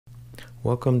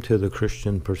Welcome to the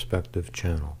Christian Perspective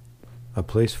channel, a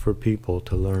place for people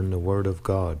to learn the Word of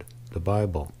God, the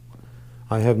Bible.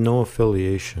 I have no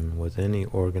affiliation with any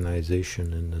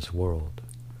organization in this world.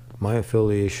 My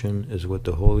affiliation is with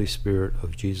the Holy Spirit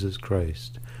of Jesus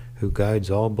Christ, who guides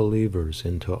all believers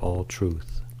into all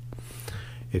truth.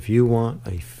 If you want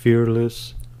a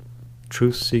fearless,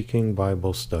 truth-seeking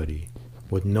Bible study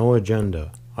with no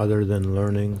agenda other than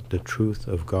learning the truth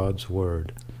of God's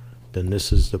Word, then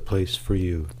this is the place for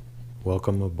you.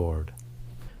 Welcome aboard.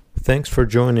 Thanks for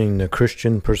joining the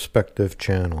Christian Perspective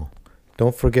channel.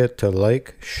 Don't forget to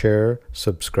like, share,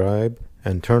 subscribe,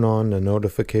 and turn on the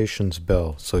notifications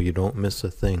bell so you don't miss a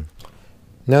thing.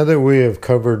 Now that we have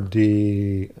covered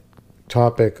the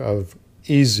topic of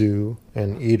Ezu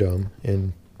and Edom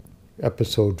in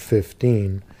episode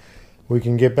 15, we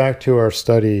can get back to our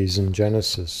studies in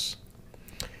Genesis.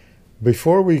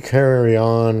 Before we carry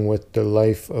on with the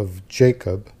life of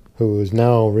Jacob, who is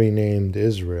now renamed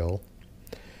Israel,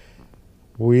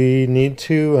 we need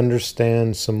to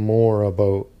understand some more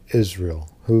about Israel,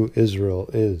 who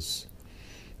Israel is.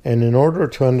 And in order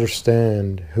to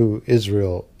understand who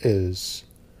Israel is,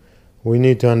 we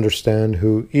need to understand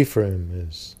who Ephraim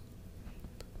is.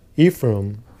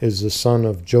 Ephraim is the son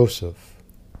of Joseph.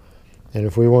 And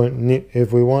if we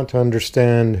want to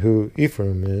understand who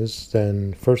Ephraim is,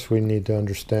 then first we need to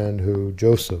understand who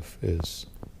Joseph is.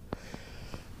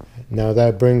 Now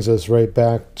that brings us right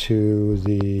back to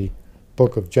the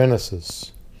book of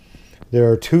Genesis. There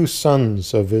are two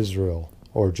sons of Israel,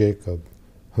 or Jacob,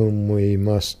 whom we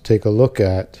must take a look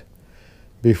at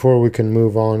before we can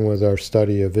move on with our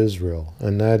study of Israel,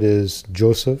 and that is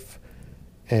Joseph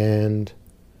and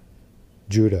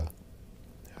Judah.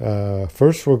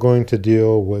 First, we're going to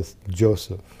deal with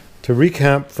Joseph. To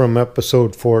recap from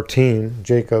episode 14,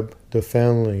 Jacob, the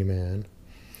family man,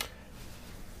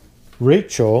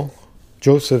 Rachel,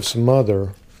 Joseph's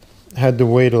mother, had to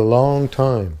wait a long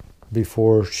time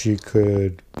before she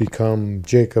could become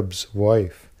Jacob's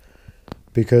wife.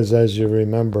 Because as you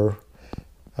remember,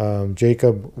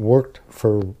 Jacob worked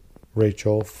for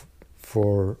Rachel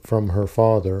from her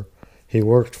father. He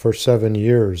worked for 7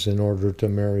 years in order to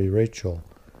marry Rachel.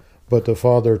 But the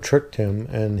father tricked him,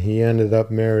 and he ended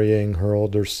up marrying her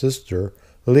older sister,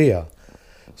 Leah.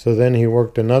 So then he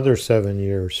worked another 7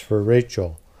 years for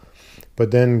Rachel.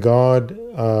 But then God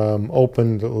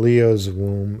opened Leah's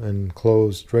womb and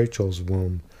closed Rachel's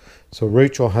womb. So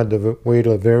Rachel had to wait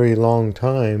a very long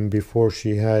time before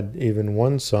she had even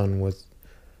one son with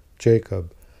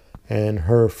Jacob. And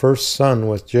her first son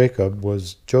with Jacob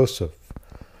was Joseph,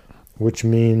 which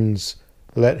means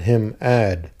let him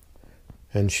add.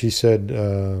 And she said,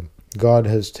 God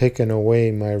has taken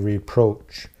away my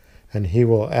reproach, and he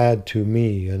will add to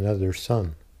me another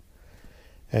son.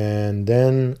 And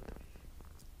then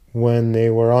when they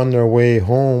were on their way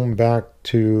home back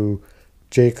to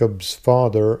Jacob's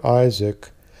father, Isaac,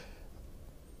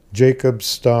 Jacob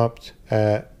stopped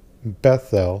at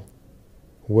Bethel,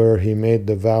 where he made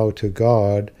the vow to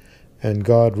God, and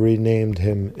God renamed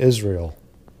him Israel.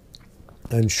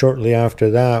 And shortly after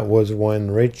that was when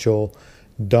Rachel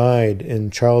died in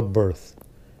childbirth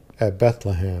at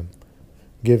Bethlehem,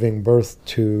 giving birth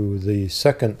to the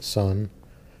second son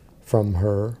from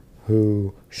her,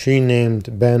 who she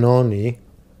named Benoni,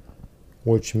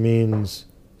 which means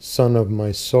son of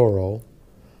my sorrow,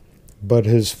 but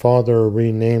his father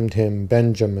renamed him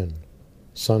Benjamin,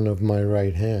 son of my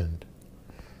right hand.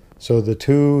 So the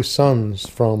two sons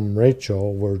from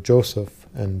Rachel were Joseph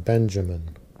and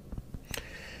Benjamin.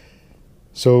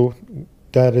 So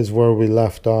that is where we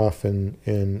left off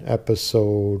in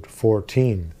episode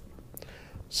 14.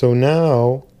 So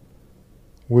now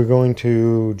we're going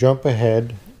to jump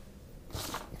ahead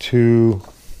to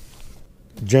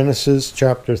Genesis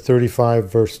chapter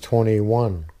 35, verse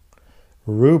 21.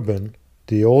 Reuben,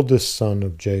 the oldest son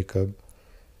of Jacob,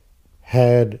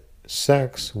 had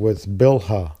sex with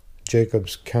Bilhah,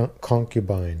 Jacob's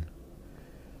concubine,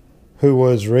 who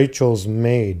was Rachel's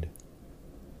maid.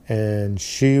 And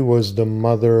she was the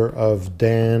mother of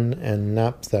Dan and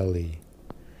Naphtali.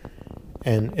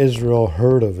 And Israel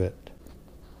heard of it.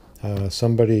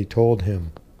 Somebody told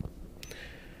him.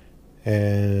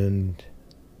 And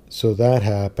so that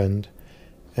happened.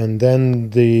 And then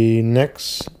the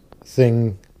next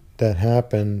thing that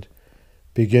happened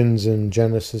begins in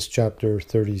Genesis chapter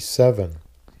 37.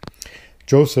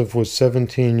 Joseph was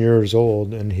 17 years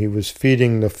old, and he was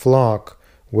feeding the flock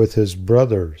with his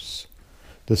brothers,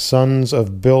 the sons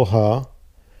of Bilhah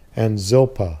and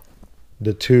Zilpah,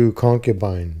 the two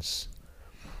concubines.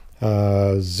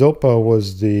 Zilpah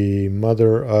was the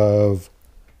mother of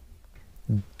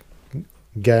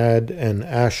Gad and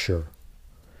Asher.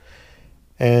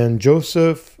 And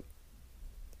Joseph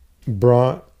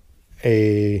brought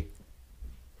a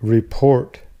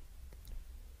report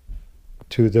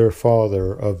to their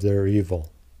father of their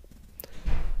evil.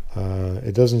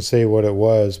 It doesn't say what it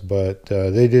was, but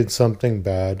they did something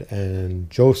bad, and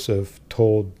Joseph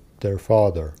told their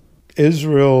father.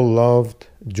 Israel loved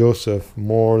Joseph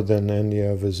more than any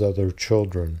of his other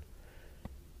children,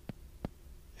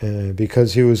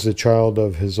 because he was the child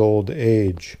of his old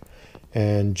age,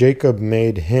 and Jacob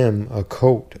made him a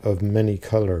coat of many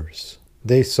colors.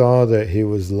 They saw that he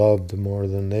was loved more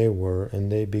than they were,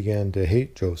 and they began to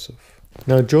hate Joseph.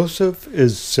 Now, Joseph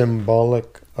is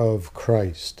symbolic of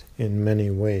Christ in many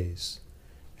ways,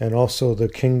 and also the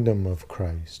kingdom of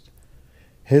Christ.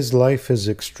 His life is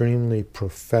extremely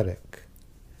prophetic,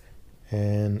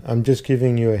 and I'm just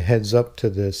giving you a heads up to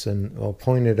this, and I'll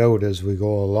point it out as we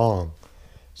go along,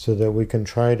 so that we can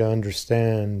try to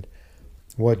understand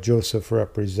what Joseph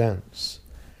represents.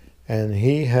 And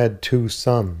he had two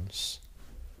sons.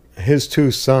 His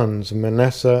two sons,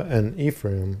 Manasseh and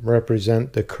Ephraim,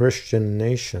 represent the Christian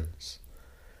nations,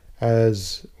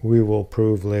 as we will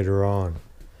prove later on.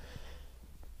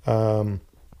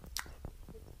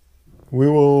 We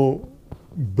will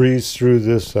breeze through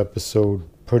this episode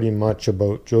pretty much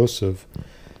about Joseph,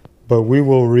 but we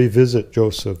will revisit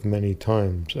Joseph many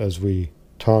times as we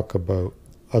talk about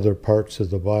other parts of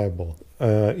the Bible.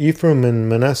 Ephraim and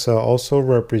Manasseh also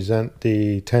represent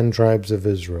the 10 tribes of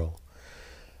Israel.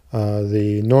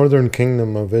 The northern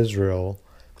kingdom of Israel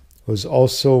was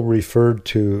also referred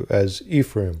to as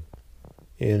Ephraim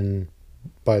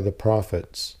by the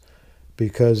prophets,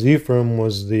 because Ephraim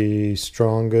was the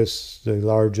strongest, the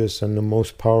largest, and the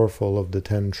most powerful of the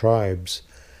 10 tribes.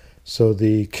 So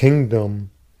the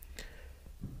kingdom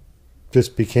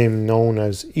just became known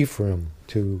as Ephraim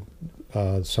to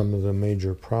some of the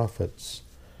major prophets.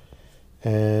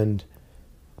 And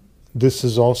this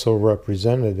is also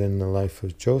represented in the life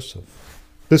of Joseph.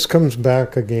 This comes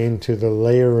back again to the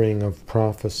layering of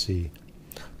prophecy.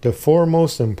 The four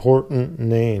most important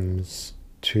names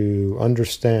to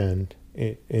understand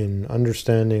in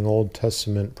understanding Old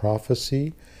Testament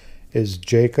prophecy is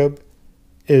Jacob,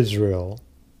 Israel,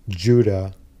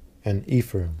 Judah, and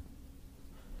Ephraim.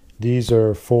 These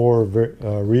are four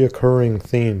reoccurring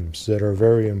themes that are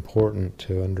very important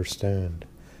to understand.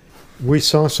 We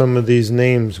saw some of these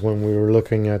names when we were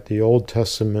looking at the Old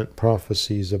Testament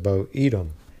prophecies about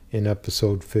Edom in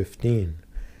episode 15,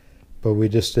 but we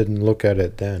just didn't look at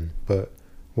it then. But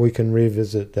we can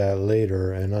revisit that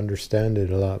later and understand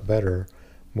it a lot better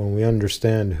when we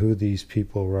understand who these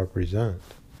people represent.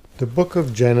 The book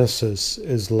of Genesis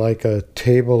is like a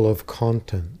table of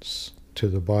contents to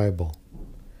the Bible.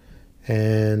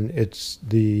 And it's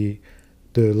the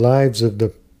lives of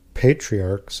the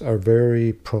patriarchs are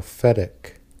very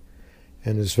prophetic.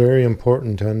 And it's very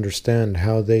important to understand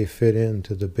how they fit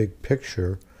into the big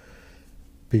picture,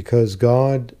 because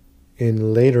God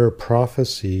in later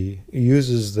prophecy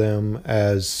uses them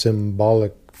as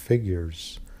symbolic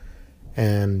figures.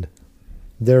 And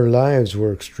their lives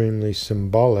were extremely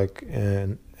symbolic,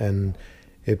 and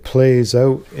it plays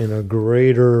out in a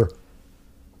greater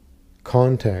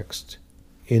context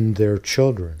in their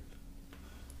children.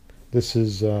 This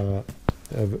is a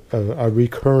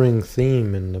recurring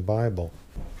theme in the Bible.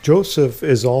 Joseph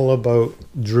is all about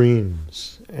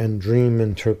dreams and dream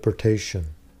interpretation.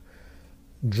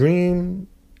 Dream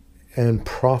and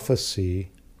prophecy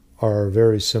are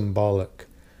very symbolic.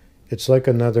 It's like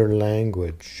another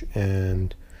language,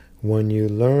 and when you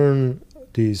learn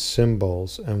these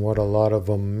symbols and what a lot of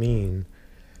them mean,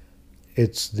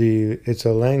 it's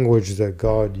a language that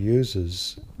God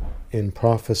uses in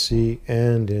prophecy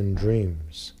and in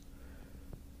dreams.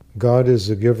 God is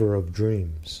the giver of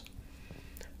dreams.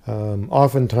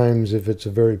 Oftentimes, if it's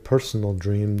a very personal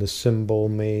dream, the symbol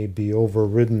may be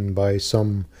overridden by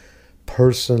some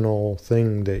personal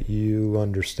thing that you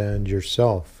understand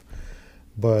yourself.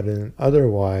 But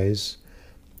otherwise,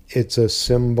 it's a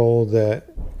symbol that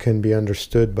can be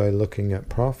understood by looking at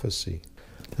prophecy.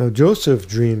 Now, Joseph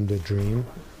dreamed a dream,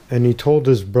 and he told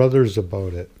his brothers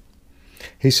about it.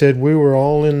 He said, "We were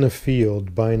all in the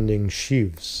field binding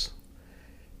sheaves,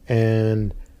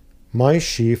 and my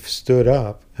sheaf stood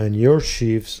up, and your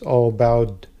sheaves all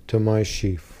bowed to my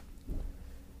sheaf."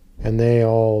 And they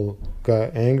all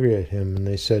got angry at him, and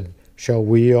they said, "Shall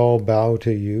we all bow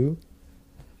to you?"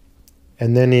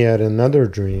 And then he had another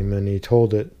dream, and he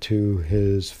told it to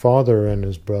his father and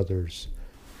his brothers.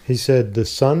 He said, "The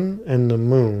sun and the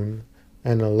moon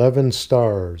and 11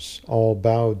 stars all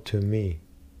bowed to me."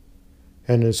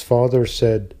 And his father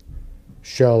said,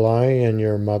 "Shall I and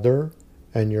your mother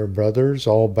and your brothers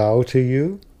all bow to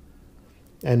you?"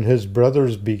 And his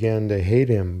brothers began to hate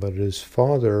him, but his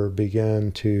father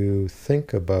began to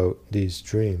think about these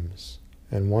dreams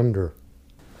and wonder.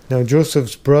 Now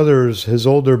Joseph's brothers, his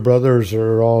older brothers,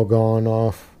 are all gone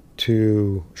off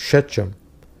to Shechem.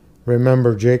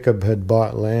 Remember, Jacob had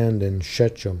bought land in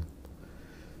Shechem.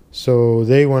 So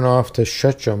they went off to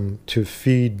Shechem to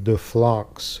feed the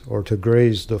flocks, or to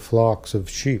graze the flocks of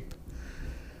sheep.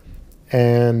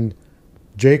 And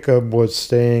Jacob was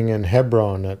staying in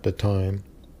Hebron at the time,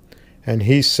 and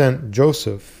he sent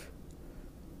Joseph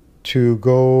to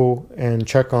go and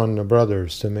check on the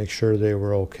brothers to make sure they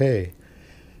were okay.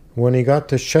 When he got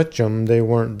to Shechem, they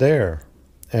weren't there,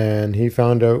 and he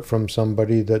found out from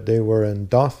somebody that they were in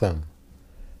Dothan,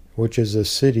 which is a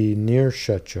city near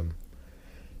Shechem.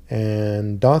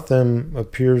 And Dothan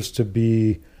appears to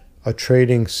be a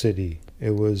trading city.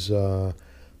 It was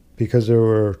because there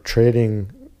were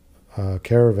trading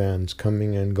caravans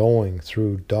coming and going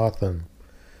through Dothan.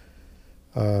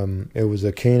 It was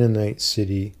a Canaanite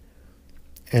city,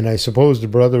 and I suppose the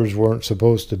brothers weren't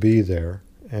supposed to be there,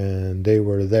 and they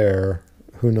were there.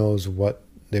 Who knows what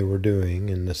they were doing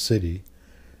in the city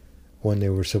when they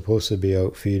were supposed to be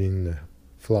out feeding the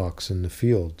flocks in the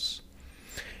fields.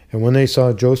 And when they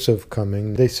saw Joseph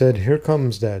coming, they said, "Here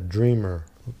comes that dreamer.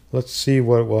 Let's see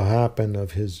what will happen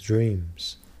of his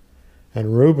dreams."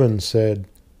 And Reuben said,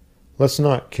 "Let's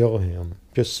not kill him.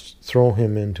 Just throw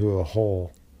him into a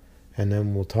hole, and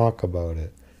then we'll talk about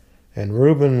it." And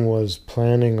Reuben was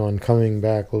planning on coming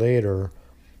back later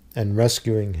and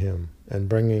rescuing him and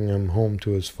bringing him home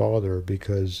to his father,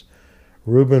 because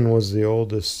Reuben was the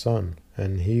oldest son,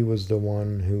 and he was the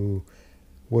one who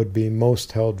would be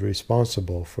most held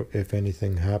responsible for if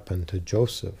anything happened to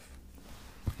Joseph.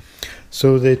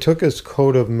 So they took his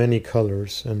coat of many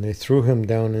colors and they threw him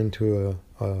down into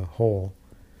a hole,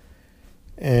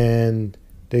 and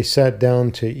they sat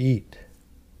down to eat.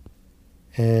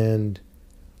 And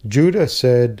Judah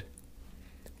said,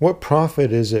 "What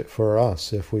profit is it for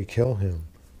us if we kill him?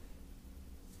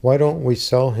 Why don't we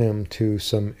sell him to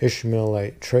some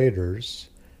Ishmaelite traders,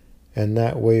 and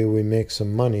that way we make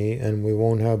some money and we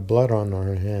won't have blood on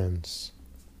our hands?"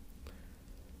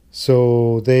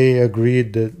 So they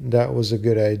agreed that that was a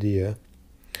good idea.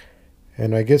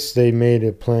 And I guess they made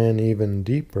a plan even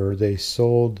deeper. They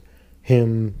sold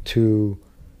him to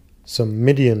some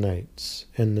Midianites,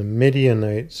 and the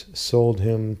Midianites sold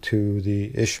him to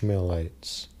the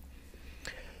Ishmaelites.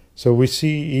 So we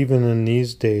see even in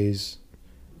these days,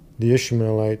 the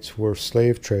Ishmaelites were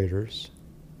slave traders.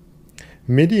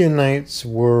 Midianites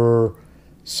were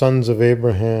sons of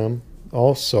Abraham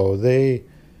also. They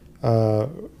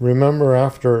remember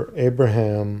after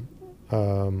Abraham,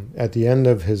 at the end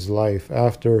of his life,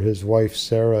 after his wife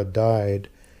Sarah died,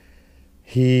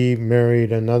 he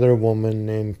married another woman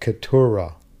named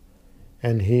Keturah,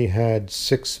 and he had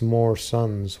 6 more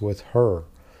sons with her.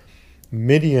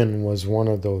 Midian was one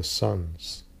of those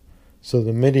sons. So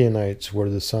the Midianites were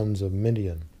the sons of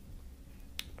Midian.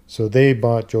 So they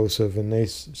bought Joseph and they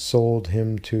sold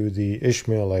him to the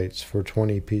Ishmaelites for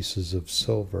 20 pieces of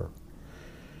silver.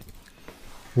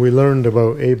 We learned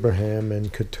about Abraham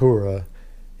and Keturah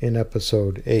in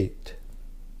episode 8.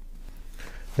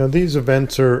 Now these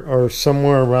events are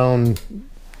somewhere around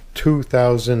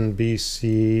 2000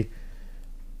 BC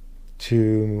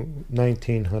to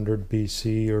 1900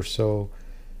 BC or so,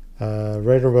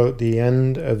 right about the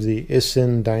end of the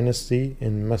Isin dynasty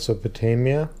in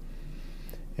Mesopotamia,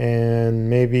 and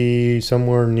maybe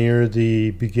somewhere near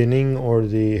the beginning or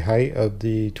the height of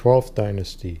the 12th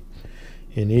dynasty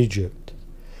in Egypt.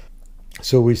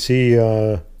 So we see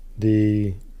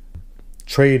the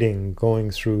trading going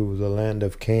through the land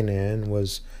of Canaan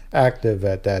was active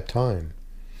at that time.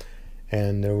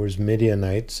 And there was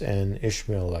Midianites and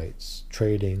Ishmaelites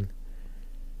trading.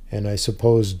 And I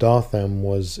suppose Dothan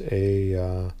was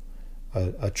a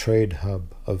trade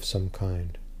hub of some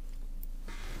kind.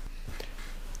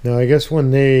 Now I guess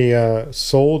when they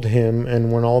sold him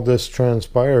and when all this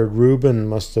transpired, Reuben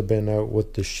must have been out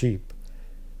with the sheep,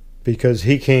 because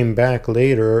he came back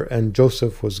later and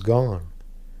Joseph was gone.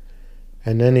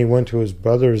 And then he went to his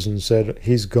brothers and said,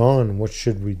 "He's gone, what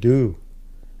should we do?"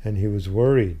 And he was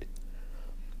worried.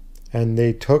 And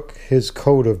they took his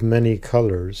coat of many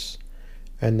colors,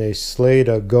 and they slayed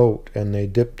a goat, and they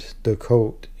dipped the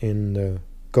coat in the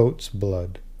goat's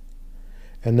blood.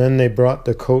 And then they brought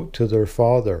the coat to their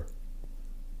father,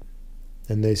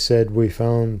 and they said, "We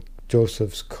found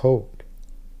Joseph's coat."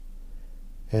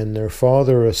 And their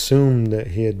father assumed that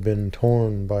he had been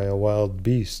torn by a wild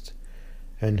beast,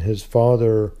 and his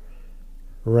father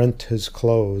rent his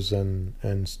clothes and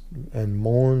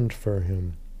mourned for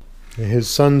him. His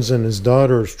sons and his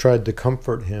daughters tried to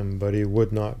comfort him, but he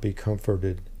would not be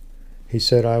comforted. He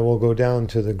said, "I will go down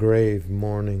to the grave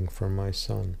mourning for my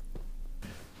son."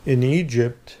 In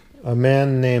Egypt, a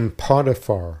man named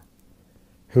Potiphar,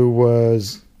 who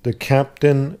was the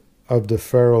captain of the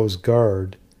Pharaoh's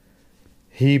guard,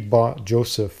 he bought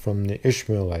Joseph from the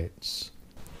Ishmaelites.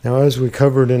 Now, as we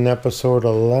covered in episode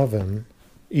 11,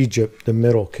 Egypt, the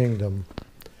Middle Kingdom,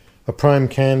 a prime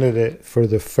candidate for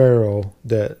the Pharaoh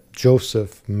that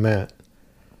Joseph met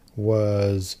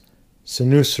was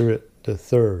Senuseret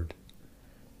III,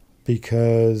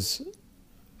 because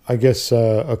I guess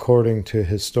according to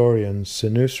historians,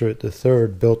 Senuseret III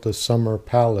built a summer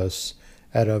palace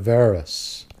at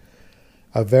Avaris.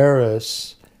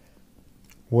 Avaris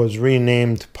was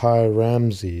renamed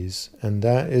Pi-Ramses, and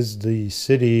that is the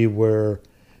city where,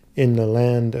 in the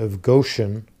land of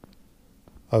Goshen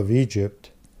of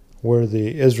Egypt, where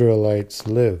the Israelites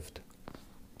lived.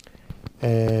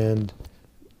 And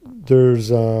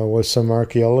there's was some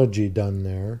archaeology done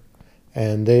there,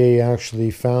 and they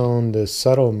actually found the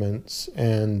settlements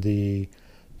and the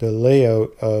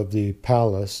layout of the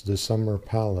palace, the summer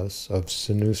palace of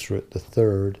Senuseret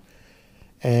III,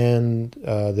 and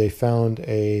they found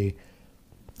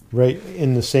right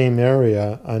in the same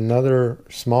area another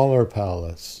smaller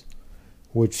palace,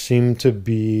 which seemed to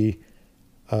be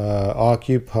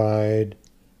occupied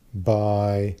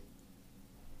by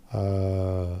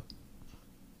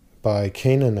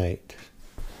Canaanite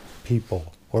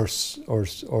people or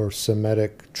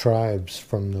Semitic tribes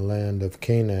from the land of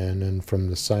Canaan and from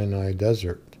the Sinai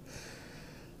Desert.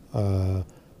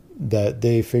 That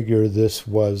they figure this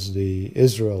was the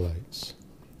Israelites.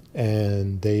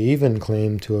 And they even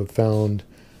claim to have found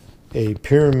a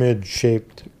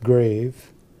pyramid-shaped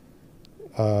grave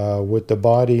with the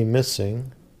body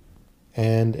missing,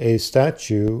 and a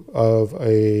statue of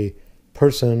a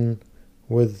person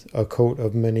with a coat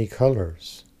of many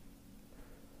colors.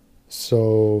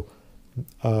 So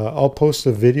I'll post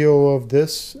a video of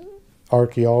this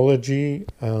archaeology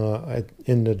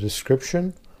in the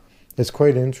description. It's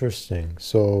quite interesting.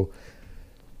 So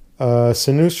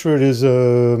Senuseret is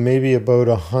maybe about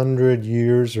 100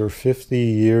 years or 50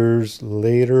 years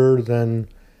later than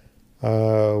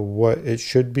what it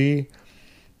should be.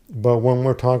 But when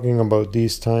we're talking about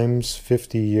these times,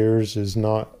 50 years is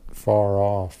not far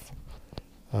off.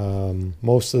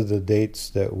 Most of the dates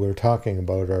that we're talking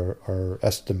about are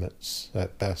estimates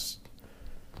at best.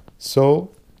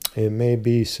 So it may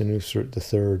be Senuseret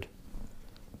III,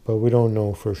 but we don't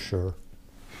know for sure.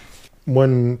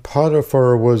 When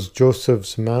Potiphar was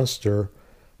Joseph's master,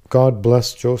 God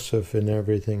blessed Joseph in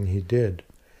everything he did.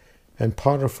 And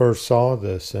Potiphar saw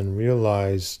this and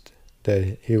realized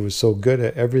that he was so good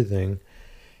at everything,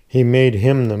 he made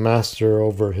him the master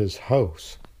over his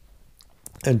house.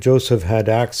 And Joseph had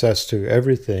access to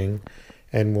everything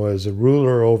and was a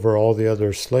ruler over all the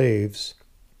other slaves,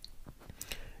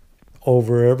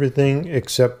 over everything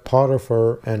except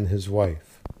Potiphar and his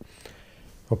wife.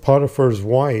 Well, Potiphar's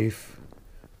wife,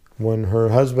 when her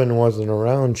husband wasn't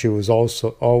around, she was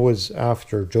also always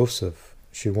after Joseph.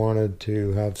 She wanted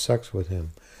to have sex with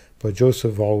him, but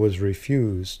Joseph always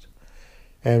refused.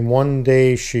 And one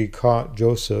day she caught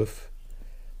Joseph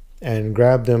and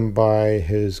grabbed him by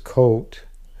his coat,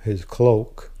 his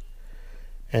cloak,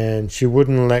 and she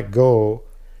wouldn't let go,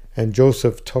 and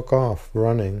Joseph took off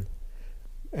running,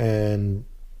 and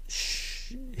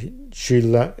he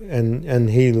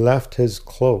left his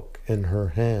cloak in her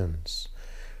hands.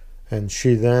 And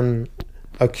she then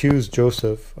accused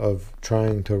Joseph of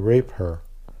trying to rape her.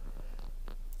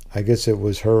 I guess it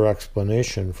was her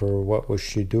explanation for what was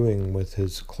she doing with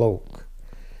his cloak.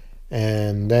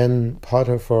 And then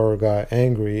Potiphar got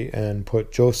angry and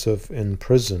put Joseph in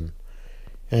prison.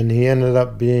 And he ended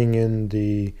up being in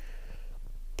the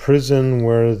prison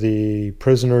where the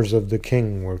prisoners of the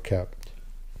king were kept.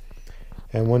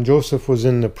 And when Joseph was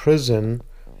in the prison,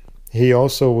 he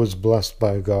also was blessed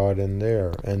by God in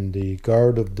there. And the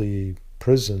guard of the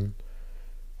prison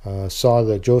saw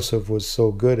that Joseph was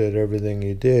so good at everything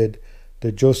he did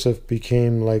that Joseph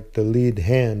became like the lead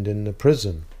hand in the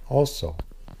prison also.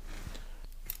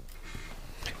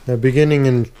 Now, beginning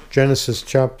in Genesis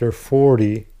chapter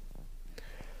 40,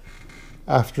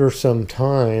 after some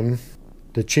time,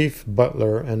 the chief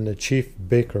butler and the chief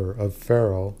baker of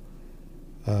Pharaoh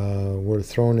were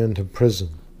thrown into prison.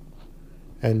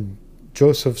 And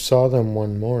Joseph saw them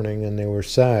one morning, and they were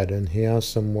sad, and he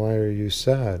asked them, "Why are you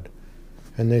sad?"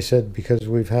 And they said, "Because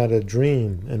we've had a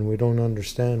dream, and we don't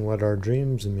understand what our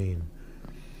dreams mean."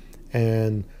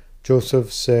 And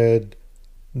Joseph said,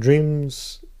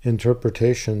 "Dreams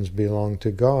interpretations belong to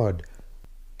God.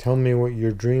 Tell me what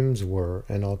your dreams were,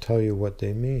 and I'll tell you what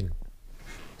they mean."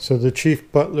 So the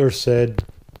chief butler said,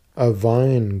 "A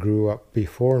vine grew up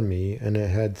before me, and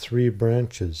it had 3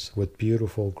 branches with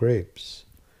beautiful grapes.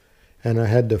 And I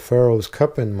had the Pharaoh's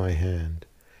cup in my hand,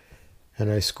 and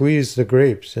I squeezed the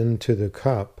grapes into the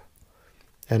cup,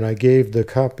 and I gave the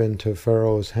cup into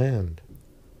Pharaoh's hand."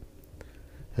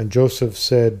 And Joseph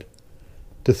said,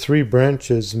 "The 3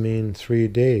 branches mean 3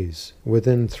 days.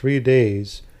 Within 3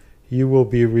 days you will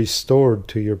be restored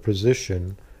to your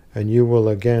position, and you will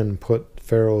again put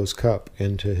Pharaoh's cup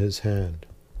into his hand."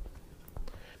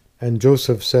 And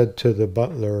Joseph said to the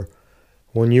butler,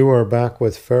 "When you are back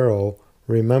with Pharaoh,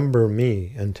 remember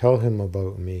me and tell him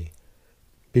about me,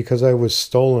 because I was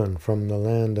stolen from the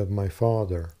land of my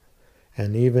father,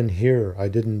 and even here I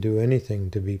didn't do anything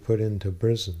to be put into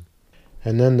prison."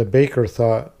 And then the baker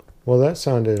thought, "Well, that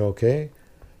sounded okay,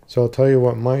 so I'll tell you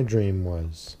what my dream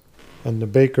was." And the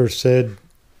baker said,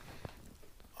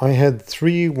 "I had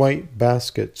 3 white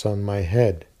baskets on my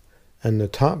head, and the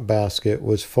top basket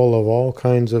was full of all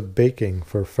kinds of baking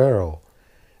for Pharaoh,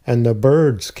 and the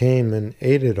birds came and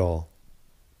ate it all."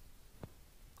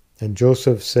 And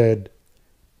Joseph said,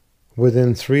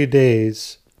 "Within 3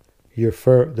 days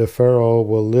the Pharaoh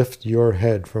will lift your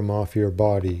head from off your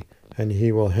body, and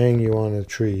he will hang you on a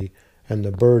tree, and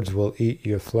the birds will eat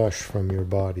your flesh from your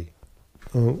body."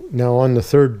 Now on the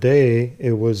 3rd day,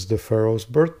 it was the Pharaoh's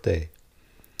birthday.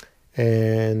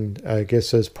 And I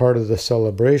guess as part of the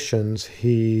celebrations,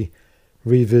 he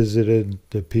revisited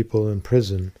the people in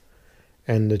prison.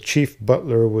 And the chief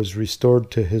butler was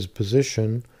restored to his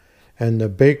position, and the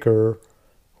baker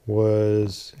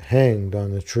was hanged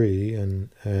on a tree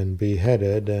and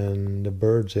beheaded, and the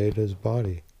birds ate his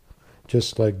body,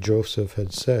 just like Joseph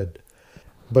had said.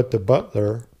 But the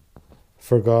butler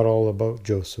forgot all about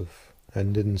Joseph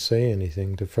and didn't say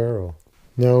anything to Pharaoh.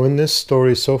 Now in this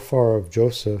story so far of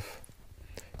Joseph,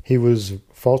 he was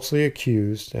falsely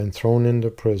accused and thrown into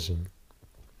prison,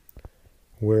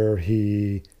 where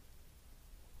he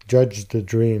judged the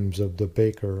dreams of the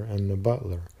baker and the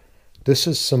butler. This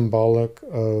is symbolic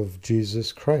of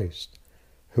Jesus Christ,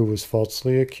 who was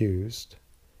falsely accused,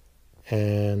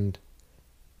 and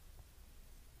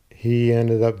he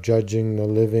ended up judging the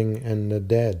living and the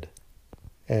dead.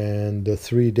 And the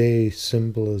 3-day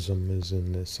symbolism is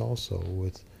in this also,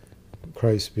 with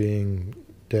Christ being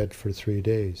dead for 3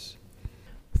 days.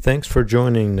 Thanks for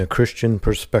joining the Christian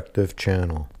Perspective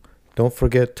channel. Don't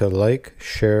forget to like,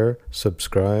 share,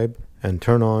 subscribe, and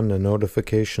turn on the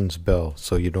notifications bell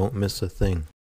so you don't miss a thing.